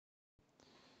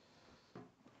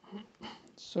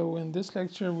So in this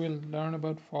lecture, we'll learn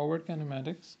about forward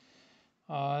kinematics.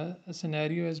 A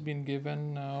scenario has been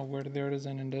given where there is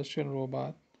an industrial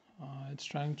robot. It's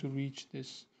trying to reach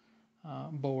this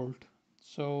bolt.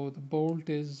 So the bolt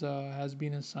is has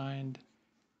been assigned.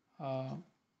 Uh,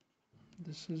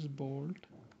 this is bolt.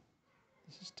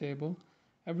 This is table.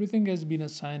 Everything has been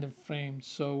assigned a frame.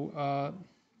 So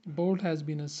bolt has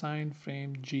been assigned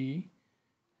frame G.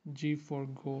 G for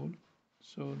goal.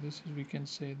 So this is, we can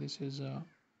say this is a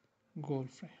goal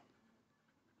frame.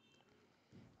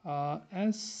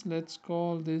 S, let's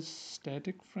call this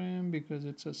static frame because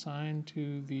it's assigned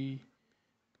to the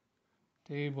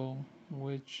table,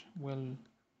 which will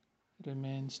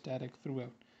remain static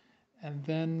throughout. And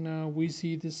then we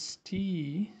see this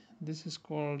T. This is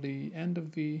called the end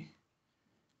of the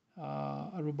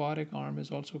a robotic arm,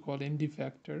 is also called end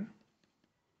effector,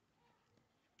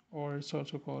 or it's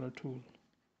also called a tool.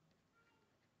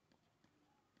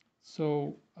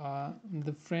 So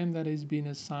the frame that is being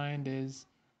assigned is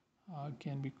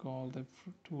can be called a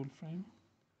tool frame.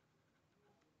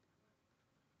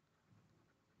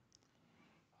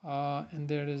 And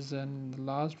there is the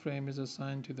last frame is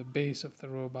assigned to the base of the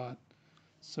robot.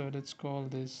 So let's call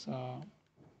this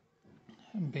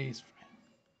base frame.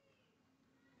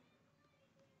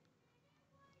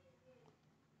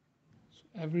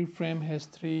 So every frame has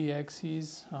three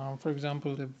axes. For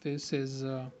example, if this is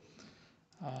uh,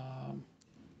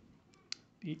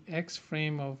 the X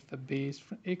frame of the base,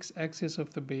 X axis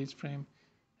of the base frame,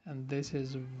 and this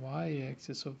is Y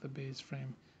axis of the base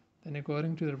frame, then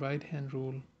according to the right hand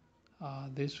rule,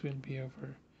 this will be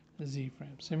our Z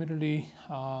frame. Similarly,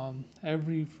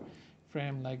 every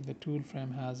frame like the tool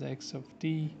frame has X of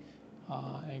T,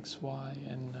 X, Y,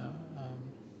 and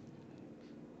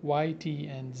YT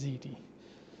and ZT.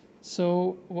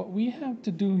 So what we have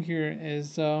to do here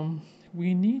is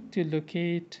we need to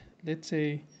locate, let's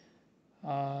say,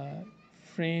 uh,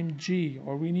 frame G,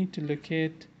 or we need to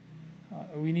locate,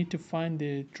 we need to find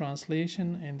the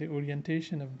translation and the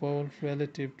orientation of ball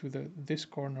relative to this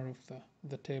corner of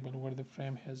the table where the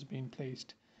frame has been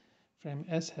placed. Frame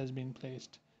S has been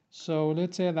placed. So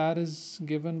let's say that is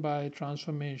given by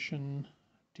transformation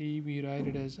T. We write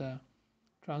it as a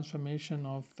transformation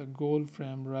of the goal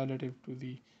frame relative to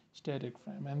the static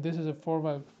frame. And this is a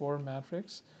 4x4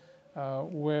 matrix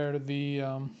where the,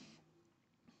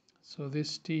 so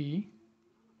this T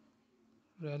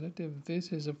relative,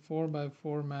 this is a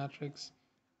 4x4 matrix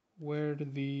where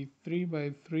the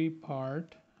 3x3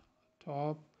 part,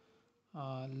 top,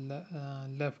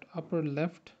 left, upper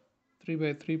left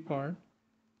 3x3 part,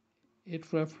 it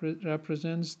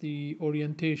represents the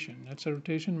orientation. It's a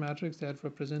rotation matrix that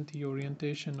represents the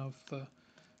orientation of the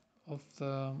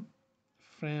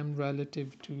frame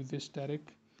relative to the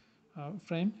static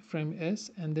frame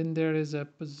S. And then there is a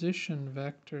position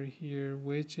vector here,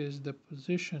 which is the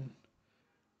position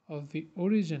of the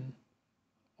origin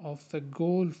of the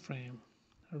goal frame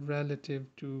relative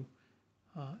to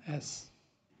S.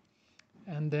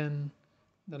 And then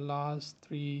the last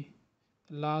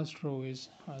row is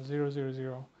 0, 0,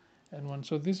 0, and 1.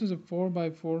 So this is a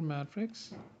 4x4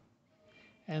 matrix,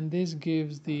 and this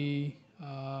gives the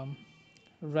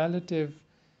relative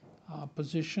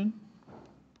position.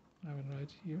 I will write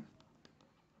here,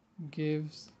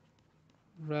 gives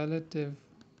relative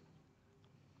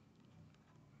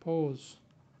pose.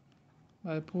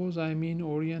 By pose I mean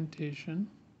orientation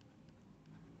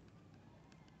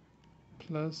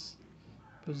plus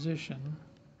position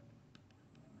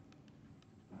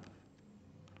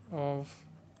of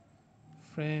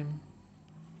frame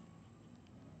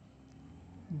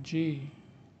G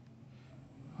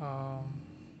um,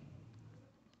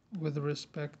 with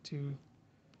respect to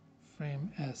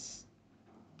frame S.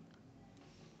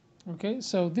 Okay,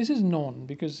 so this is known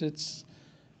because it's,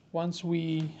 once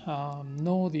we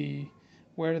know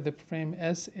where the frame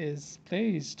S is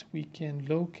placed, we can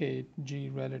locate G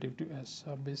relative to S.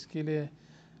 So basically,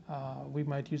 we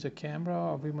might use a camera,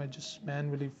 or we might just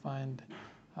manually find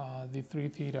the three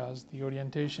thetas, the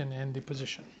orientation and the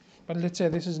position. But let's say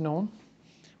this is known.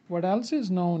 What else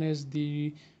is known is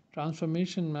the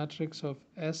transformation matrix of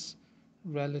S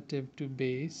relative to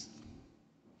base.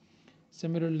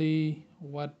 Similarly,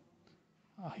 what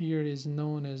here is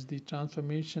known as the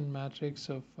transformation matrix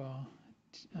of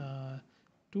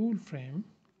tool frame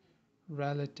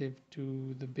relative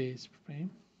to the base frame.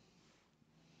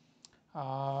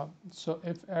 So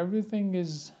if everything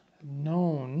is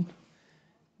known,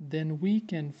 then we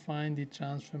can find the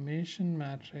transformation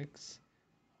matrix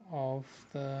of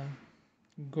the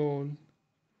goal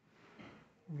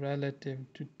relative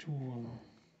to tool.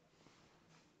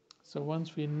 So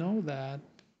once we know that,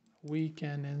 we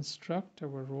can instruct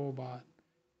our robot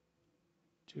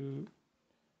to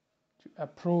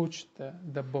approach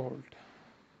the board.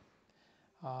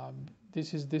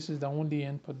 This is the only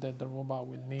input that the robot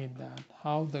will need, that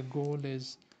how the goal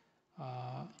is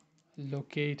uh,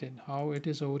 located, how it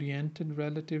is oriented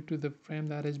relative to the frame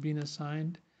that has been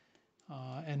assigned,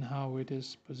 and how it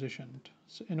is positioned.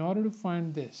 So in order to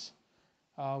find this,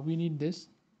 we need this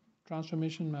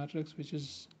transformation matrix, which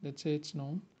is, let's say it's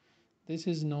known, this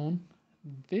is known,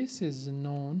 this is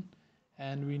known,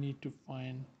 and we need to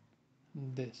find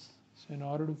this. So in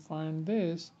order to find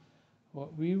this,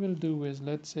 what we will do is,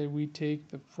 let's say we take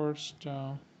the first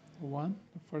the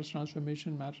first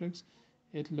transformation matrix.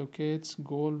 It locates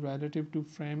goal relative to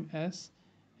frame S,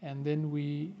 and then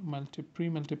we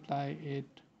pre-multiply it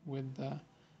with the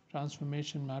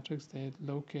transformation matrix that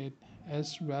locate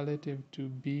S relative to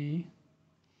B,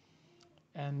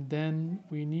 and then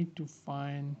we need to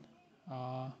find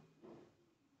uh,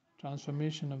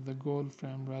 transformation of the goal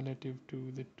frame relative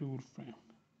to the tool frame.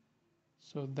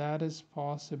 So that is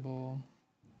possible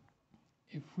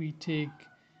if we take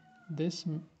this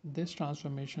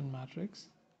transformation matrix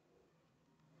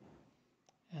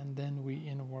and then we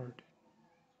invert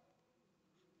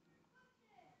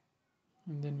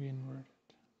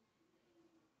it,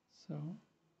 so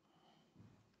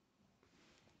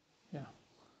yeah.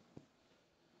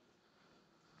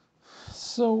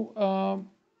 So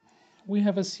we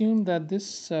have assumed that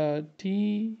this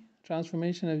T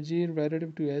transformation of G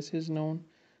relative to S is known,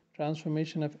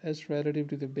 transformation of S relative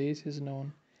to the base is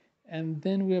known, and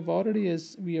then we have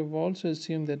also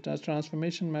assumed that the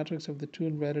transformation matrix of the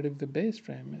tool relative to the base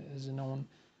frame is known.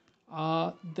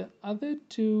 The other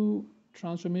two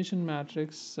transformation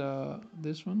matrix,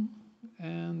 this one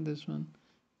and this one,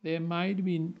 they might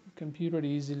be computed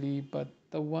easily, but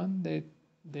the one that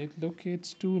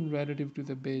locates tool relative to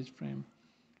the base frame,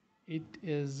 it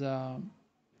is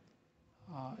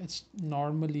it's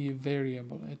normally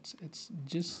variable. It's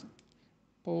just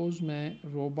pose में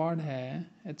robot है,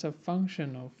 it's a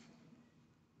function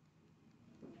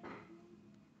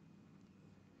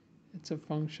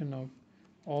of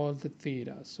all the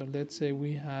theta. So let's say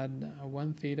we had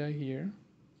one theta here,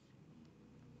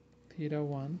 theta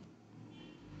 1,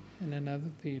 and another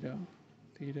theta,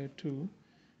 theta 2.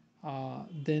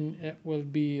 Then it will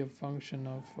be a function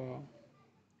of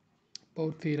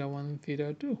both theta 1 and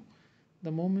theta 2.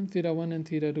 The moment theta 1 and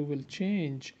theta 2 will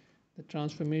change, the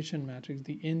transformation matrix,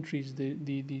 the entries,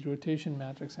 the rotation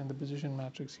matrix and the position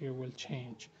matrix here will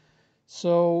change.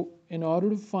 So in order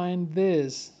to find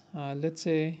this, let's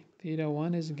say theta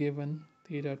 1 is given,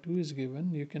 theta 2 is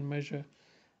given. You can measure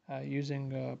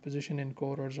using position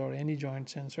encoders or any joint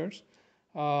sensors.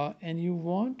 And you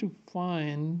want to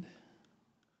find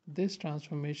this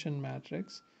transformation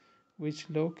matrix, which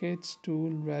locates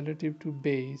tool relative to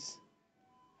base.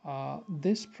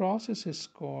 This process is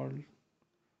called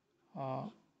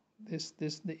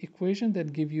the equation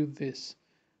that give you this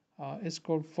is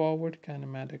called forward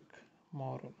kinematic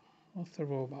model of the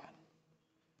robot.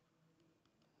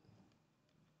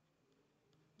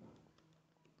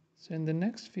 So in the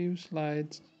next few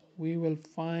slides, we will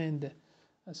find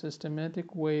a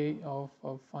systematic way of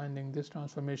finding this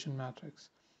transformation matrix.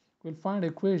 We'll find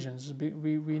equations.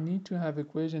 We need to have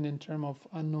equation in terms of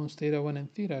unknowns theta 1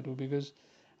 and theta 2, because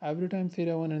every time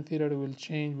theta 1 and theta 2 will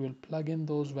change, we'll plug in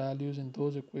those values in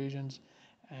those equations,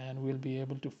 and we'll be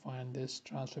able to find this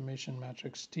transformation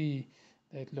matrix T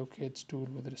that locates tool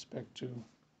with respect to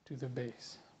the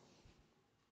base.